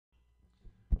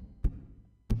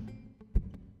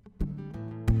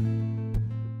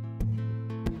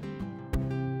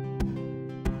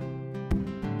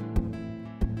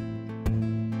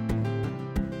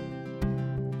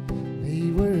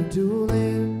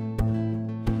Doolin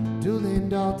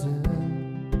Dalton,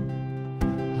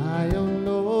 high or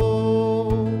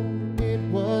low, it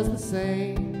was the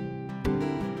same.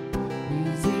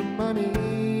 Easy money,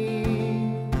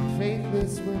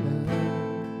 faithless women,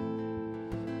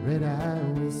 red-eye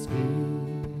whiskey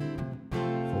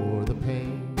for the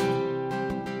pain.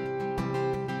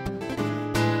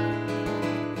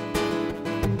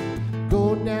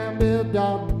 Go down, Bill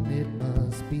Dalton, it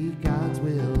must be God's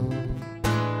will.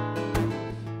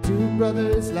 Two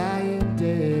brothers lying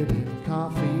dead in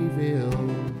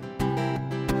Coffeeville.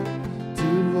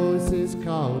 Two voices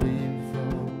called him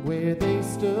from where they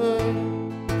stood.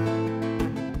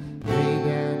 Lay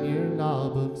down your law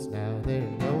books, now they're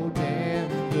no damn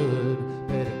good.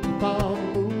 Better keep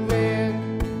on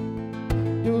moving,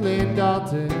 Doolin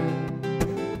Dalton,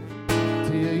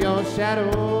 till your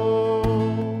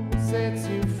shadow sets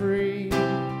you free.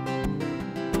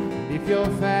 And if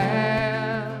you're fast,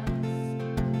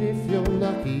 if you're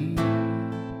lucky,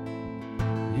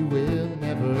 you will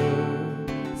never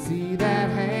see that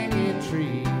hanging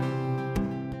tree.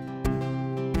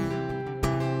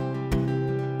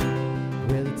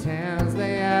 Where the towns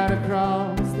lay out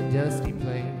across the dusty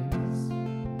plains,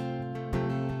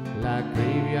 like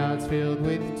graveyards filled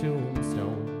with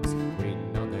tombstones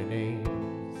waiting on their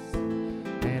names.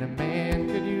 And a man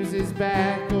could use his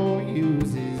back or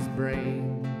use his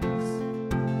brains,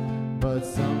 but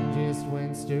some just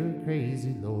went stir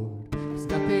crazy, Lord, 'cause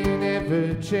nothing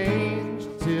ever changed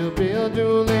till Bill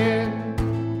Doolin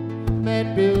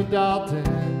met Bill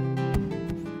Dalton.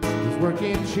 He was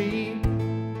working cheap,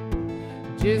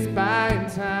 just buying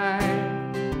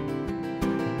time.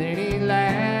 And then he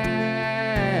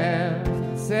laughed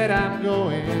and said, I'm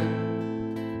going.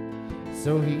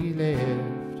 So he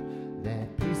left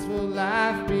that peaceful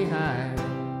life behind.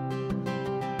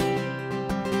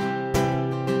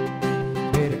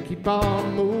 Better keep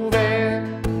on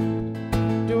moving,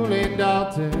 Doolin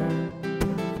Dalton,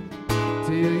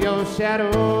 till your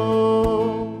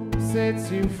shadow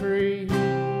sets you free.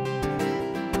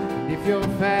 And if you're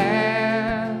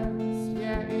fast,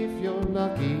 yeah, if you're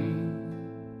lucky,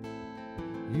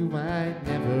 you might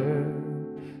never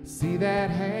see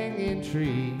that hanging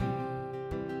tree.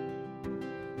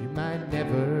 You might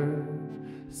never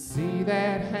see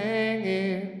that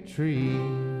hanging tree.